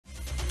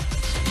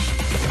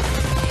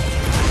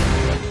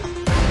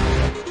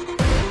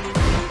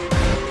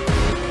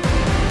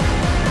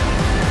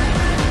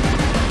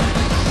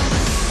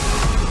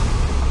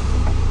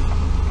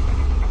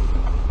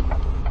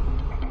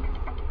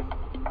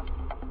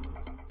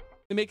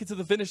They make it to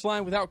the finish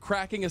line without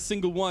cracking a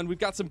single one. We've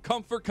got some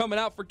comfort coming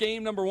out for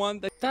game number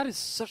one. That is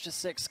such a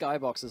sick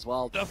skybox as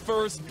well. The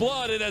first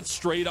blood, and that's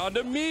straight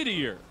onto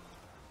Meteor.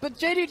 But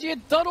JDG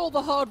had done all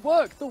the hard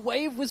work. The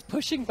wave was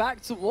pushing back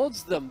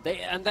towards them.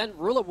 And then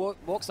Ruler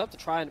walks up to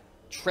try and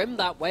trim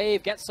that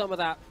wave, get some of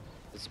that.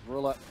 This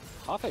Ruler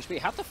half HP.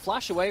 Had to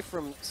flash away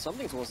from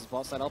something towards his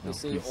bot side.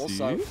 LPC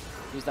also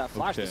use that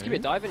flash. Okay. This could be a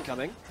dive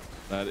incoming.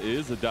 That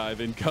is a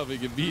dive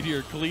incoming, and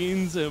Meteor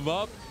cleans him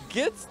up.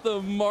 Gets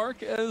the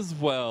mark as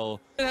well.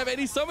 Didn't have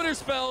any summoner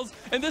spells,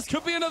 and this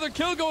could be another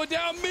kill going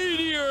down.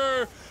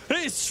 Meteor,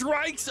 he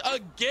strikes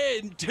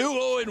again.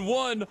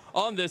 2-0-1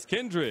 on this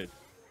Kindred.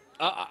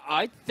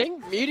 I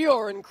think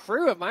Meteor and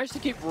crew have managed to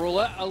keep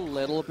Ruler a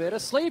little bit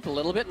asleep, a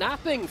little bit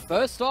napping.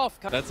 First off,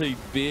 that's a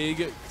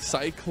big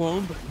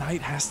cyclone, but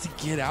Knight has to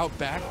get out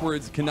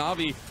backwards.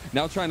 Kanavi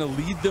now trying to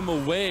lead them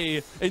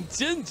away, and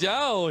Jin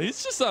Zhao,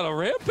 he's just on a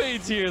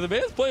rampage here. The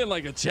man's playing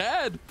like a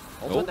Chad.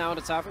 Ultimate now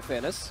into top for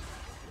Fairness.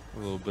 A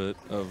little bit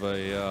of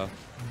a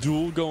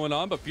duel going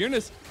on, but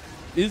Fearness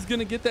is going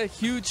to get that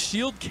huge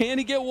shield. Can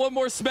he get one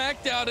more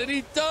smackdown? And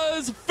he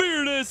does.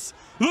 Fearness,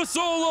 the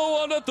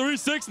solo on a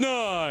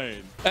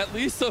 369. At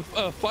least a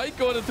fight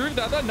going through.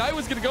 I thought Knight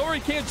was going to go where he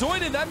can't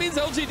join it. That means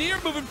LGD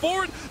are moving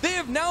forward. They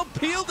have now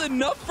peeled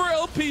enough for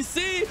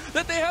LPC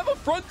that they have a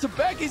front to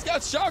back. He's got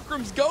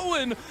chakrams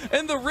going,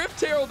 and the Rift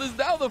Herald is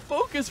now the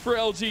focus for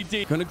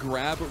LGD. Gonna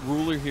grab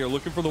Ruler here,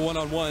 looking for the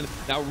one-on-one.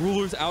 Now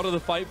Ruler's out of the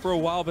fight for a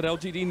while, but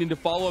LGD need to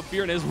follow up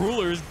here, and his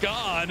Ruler is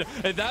gone,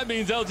 and that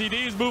means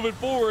LGD is moving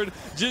forward.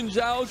 Jin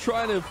Zhao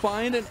trying to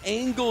find an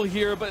angle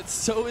here, but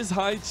so is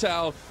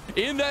Haichao.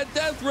 In that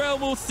Death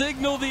Realm will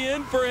signal the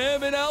end for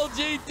him, and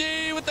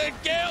LGD with the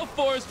Gale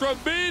Force from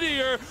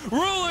Meteor.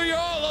 Ruler, you're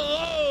all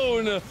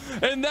alone,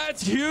 and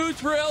that's huge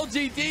for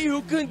LGD,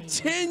 who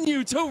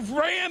continue to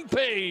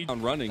rampage. On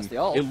running,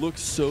 it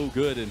looks so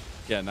good, and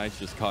yeah, Knight's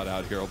just caught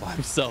out here all by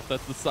himself.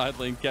 That's the side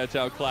lane catch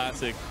out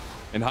classic,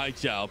 and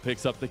Haichao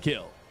picks up the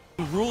kill.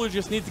 Ruler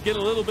just needs to get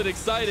a little bit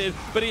excited,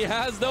 but he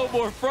has no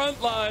more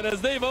front line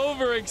as they've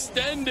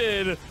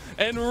overextended.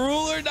 And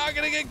Ruler not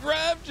going to get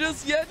grabbed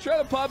just yet. Try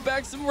to pop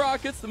back some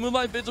rockets. The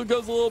Moonlight Vigil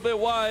goes a little bit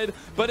wide.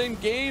 But in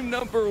game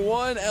number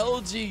one,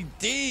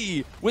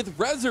 LGD with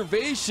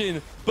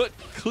reservation, but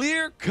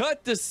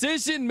clear-cut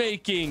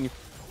decision-making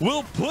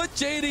will put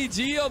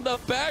JDG on the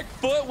back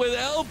foot with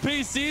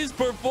LPC's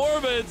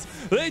performance.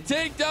 They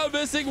take down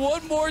Missing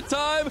one more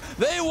time.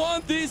 They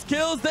want these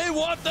kills. They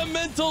want the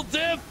mental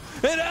diff.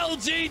 And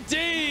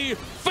LGD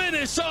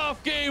finish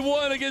off game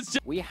one against...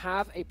 We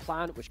have a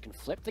plan which can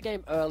flip the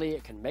game early.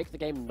 It can make the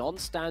game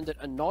non-standard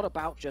and not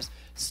about just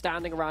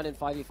standing around in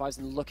 5v5s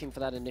and looking for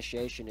that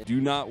initiation.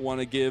 Do not want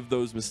to give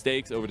those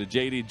mistakes over to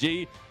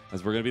JDG,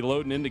 as we're going to be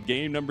loading into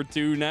game number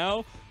two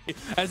now.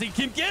 As he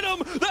can get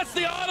him, that's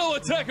the auto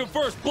attack of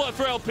first blood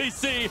for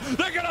LPC.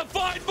 They're gonna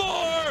find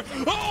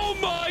more. Oh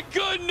my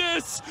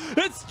goodness,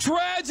 it's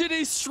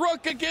tragedy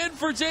struck again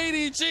for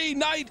JDG.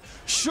 Knight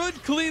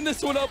should clean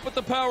this one up with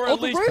the power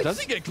at least. Does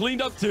he get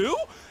cleaned up too?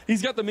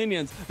 He's got the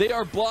minions. They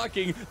are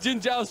blocking. Jin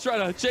Zhao's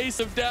trying to chase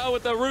him down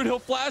with the Root Hill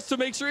Flash to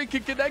make sure he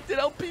can connect it.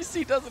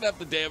 LPC doesn't have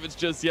the damage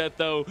just yet,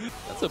 though.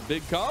 That's a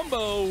big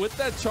combo with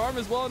that charm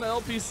as well on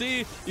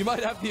LPC. You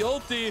might have the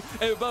ulti,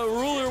 but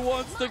Ruler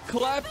wants to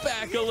clap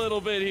back a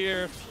little bit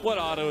here. What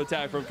auto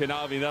attack from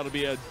Kanavi. That'll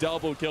be a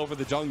double kill for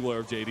the jungler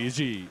of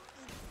JDG.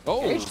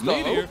 Oh,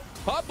 Meteor,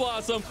 Pop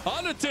Blossom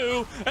on a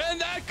 2,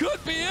 and that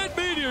could be it.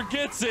 Meteor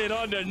gets it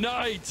on the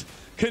Knight.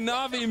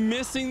 Kanavi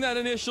missing that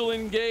initial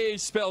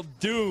engage spelled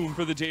doom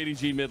for the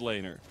JDG mid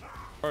laner.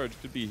 Charge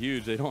could be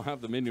huge. They don't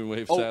have the minion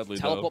wave, sadly,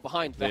 teleport though.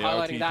 behind. They're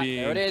highlighting that.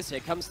 There it is. Here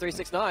comes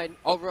 369.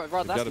 Oh, right,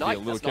 that's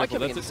Knight. That's Knight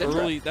coming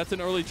in. That's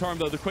an early charm,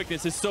 though. The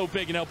quickness is so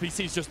big, and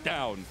LPC's just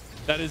down.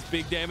 That is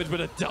big damage,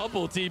 but a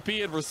double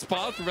TP in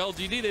response from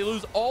LGD. They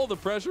lose all the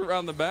pressure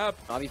around the map.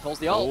 Kanavi pulls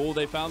the ult. Oh,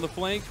 they found the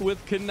flank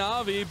with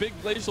Kanavi. Big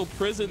Glacial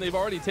Prison. They've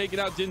already taken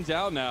out Jin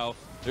Zhao now.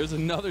 There's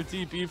another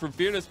TP from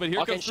Fearness, but here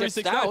comes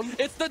 369.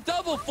 It's the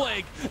double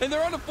flank, and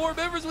they're on to 4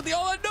 members with the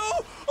all-out.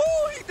 No!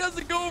 Oh, he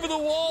doesn't go over the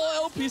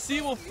wall.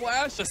 LPC will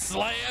flash to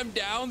slam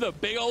down the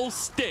big old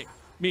stick.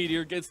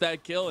 Meteor gets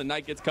that kill, and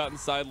Knight gets caught in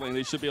side lane.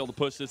 They should be able to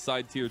push this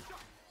side tier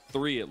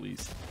 3 at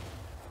least.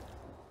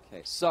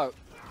 Okay, so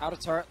outer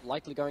turret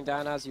likely going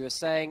down, as you were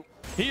saying.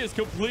 He is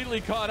completely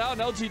caught out in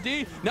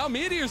LGD. Now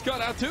Meteor's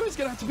caught out too. He's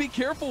gonna have to be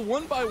careful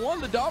one by one.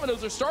 The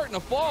dominoes are starting to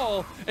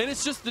fall, and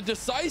it's just the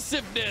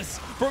decisiveness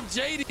from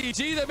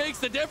JDG that makes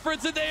the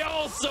difference, and they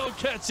also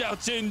catch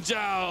out Jin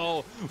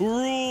Zhao.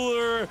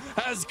 Ruler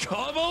has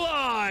come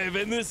alive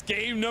in this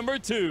game number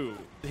 2.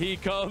 He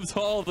comes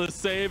all the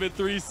same at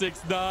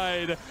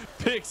 369,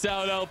 picks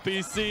out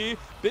LPC.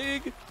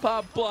 Big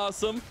Pop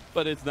Blossom,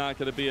 but it's not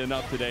going to be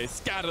enough today.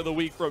 Scat of the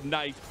week from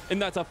Knight, and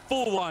that's a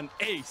full-on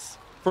ace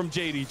from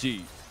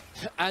JDG.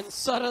 And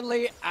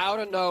suddenly,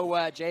 out of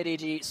nowhere,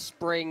 JDG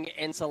spring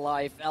into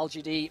life.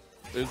 LGD.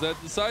 There's that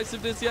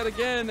decisiveness yet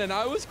again, and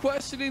I was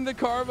questioning the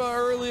Karma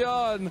early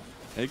on.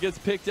 It gets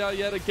picked out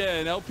yet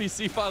again.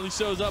 LPC finally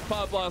shows up.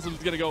 Pop Blossom's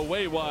going to go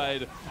way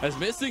wide as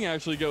Missing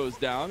actually goes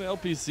down.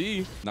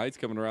 LPC, Knight's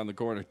coming around the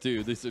corner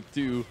too. These are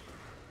two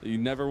that you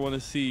never want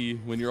to see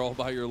when you're all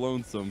by your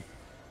lonesome.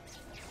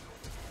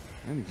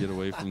 I'm going to get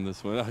away from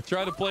this one. I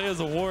try to play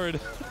as a ward.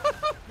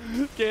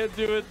 Can't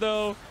do it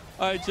though.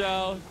 All right,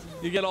 Chow,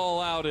 you get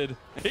all outed.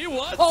 He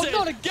wants it.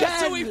 Not again.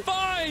 Guess who he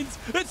finds?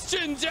 It's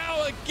Jin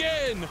Zhao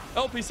again.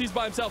 LPC's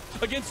by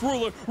himself against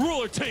Ruler.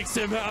 Ruler takes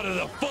him out of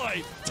the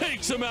fight,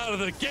 takes him out of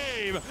the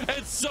game,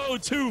 and so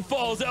too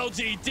falls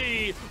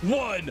LGD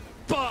 1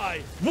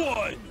 by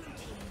 1.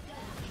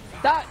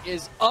 That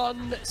is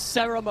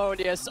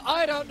unceremonious.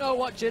 I don't know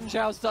what Jin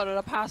Zhao's done in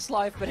a past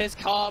life, but his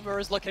karma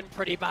is looking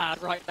pretty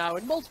bad right now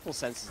in multiple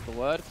senses of the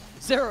word.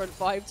 0 and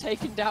 5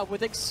 taken down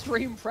with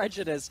extreme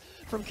prejudice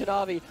from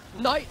Konami.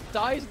 Knight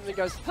dies and then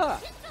goes, huh,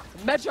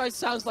 Medjay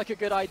sounds like a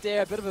good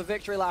idea. A bit of a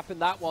victory lap in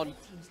that one.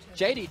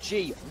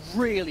 JDG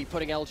really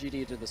putting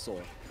LGD to the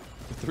sword.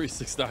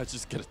 369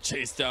 just gonna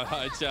chase down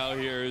High Chow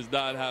here. Is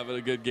not having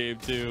a good game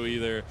too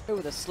either.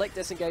 With a slick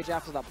disengage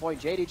after that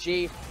point,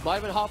 JDG might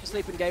have been half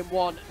asleep in game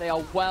 1. They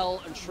are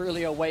well and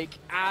truly awake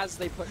as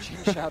they put Jin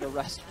Zhao to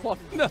rest one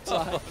more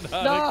time.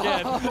 Not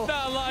again.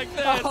 Not like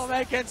this. Oh,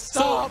 make it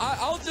stop. So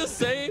I'll just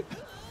say,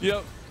 you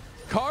know,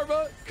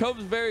 karma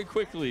comes very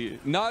quickly.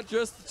 Not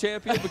just the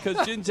champion,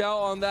 because Jin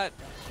Zhao on that.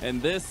 And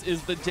this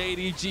is the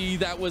JDG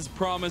that was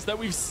promised, that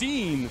we've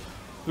seen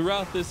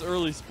throughout this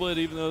early split,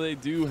 even though they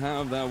do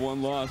have that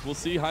one loss. We'll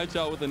see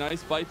Haichao with a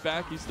nice fight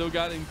back. He's still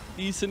got a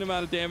decent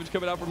amount of damage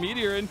coming out from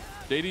Meteor, and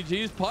JDG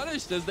is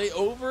punished as they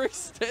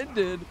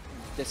overextended.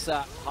 This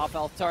half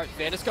health turret,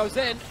 Fearless goes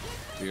in.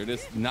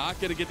 Fearless not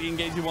going to get the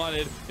engage he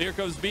wanted. Here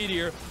comes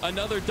Meteor,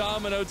 another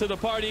domino to the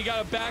party. He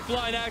got a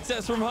backline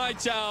access from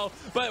Haichao,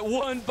 but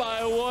one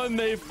by one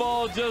they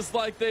fall just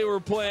like they were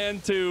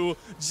planned to.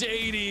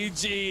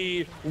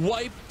 JDG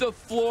wiped the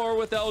floor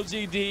with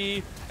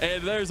LGD,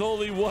 and there's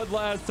only one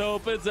last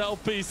hope. It's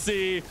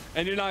LPC,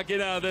 and you're not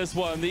getting out of this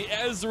one. The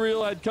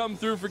Ezreal had come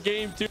through for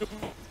game 2,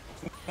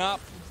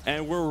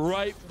 and we're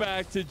right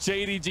back to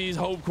JDG's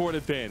home court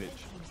advantage.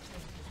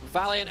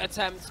 Valiant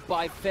attempt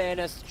by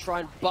Fairness to try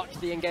and buck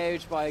the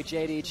engage by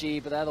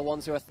JDG, but they're the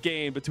ones who are...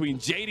 Game between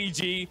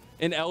JDG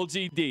and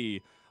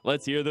LGD.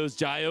 Let's hear those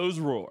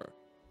Gyos roar.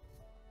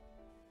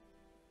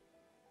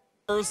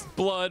 First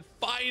blood,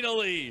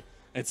 finally,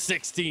 at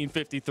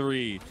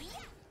 16:53.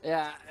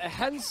 Yeah,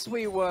 hence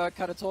we were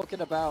kind of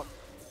talking about...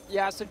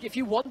 Yeah, so if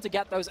you want to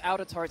get those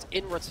outer turrets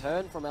in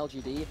return from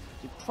LGD,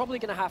 you're probably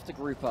going to have to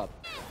group up.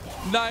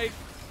 Knight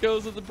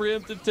goes with the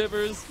preemptive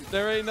tippers.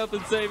 There ain't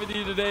nothing saving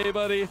you today,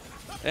 buddy.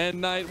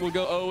 And Knight will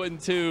go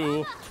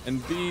 0-2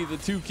 and be the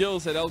 2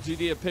 kills that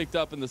LGD have picked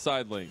up in the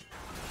side lane.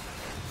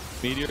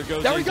 Meteor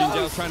goes in, Jin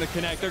Zhao's trying to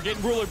connect. They're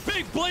getting Ruler,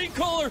 big blade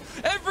caller.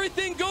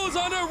 Everything goes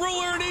on a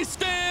Ruler, and he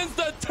stands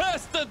the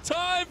test of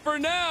time for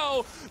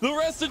now. The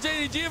rest of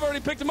JDG have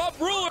already picked him up.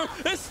 Ruler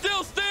is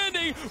still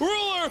standing.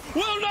 Ruler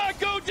will not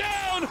go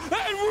down,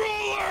 and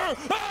Ruler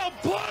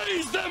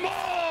outplays them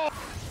all.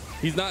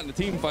 He's not in a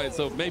team fight,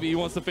 so maybe he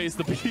wants to face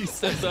the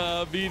beast as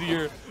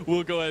Meteor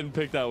will go ahead and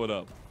pick that one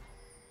up.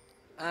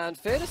 And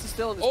Fairness is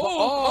still in this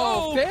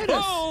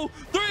Fairness! Oh,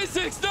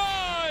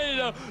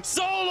 369!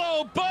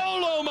 Solo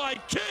Bolo, my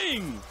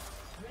king!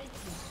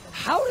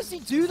 How does he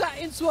do that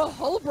into a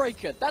hull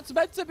breaker? That's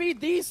meant to be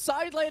the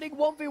side laning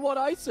 1v1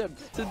 item.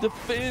 To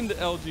defend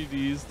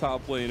LGD's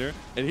top laner,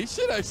 and he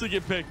should actually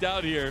get picked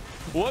out here.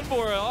 One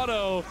more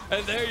auto,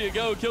 and there you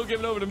go. Kill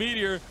given over to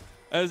Meteor.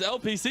 As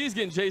LPC is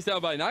getting chased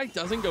out by Knight,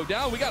 doesn't go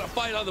down. We got a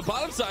fight on the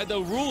bottom side,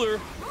 though.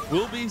 Ruler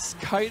will be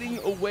kiting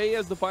away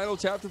as the final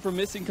chapter for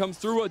Missing comes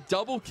through. A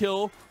double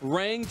kill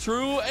rang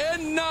true,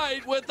 and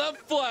Knight with a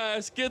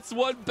flash gets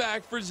one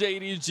back for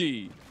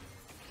JDG.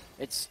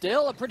 It's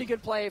still a pretty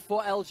good play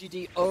for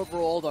LGD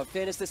overall, though.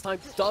 Fairness this time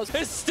does...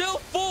 It's still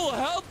full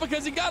health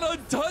because he got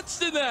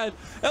untouched in that.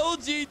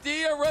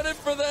 LGD are running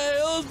for the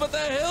hills, but the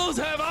hills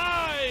have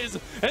eyes,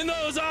 and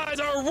those eyes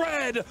are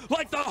red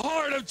like the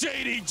heart of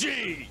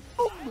JDG.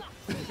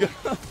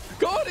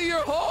 Go to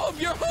your home.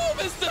 Your home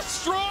is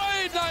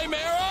destroyed,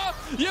 Nightmare.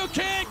 You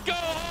can't go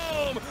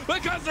home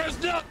because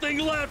there's nothing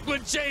left when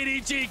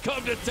JDG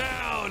come to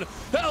town.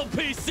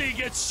 LPC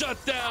gets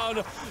shut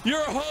down.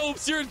 Your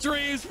hopes, your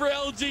dreams for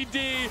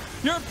LGD,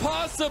 your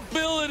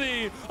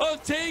possibility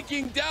of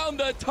taking down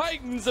the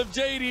Titans of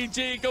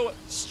JDG go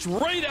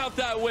straight out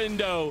that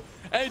window.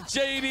 And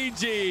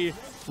JDG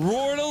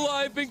roared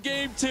alive in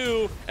game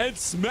 2 and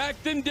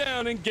smacked them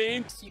down in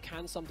game. You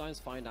can sometimes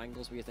find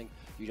angles where you think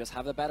you just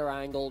have the better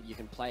angle, you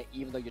can play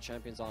even though your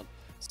champions aren't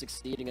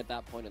succeeding at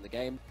that point in the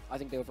game. I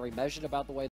think they were very measured about the way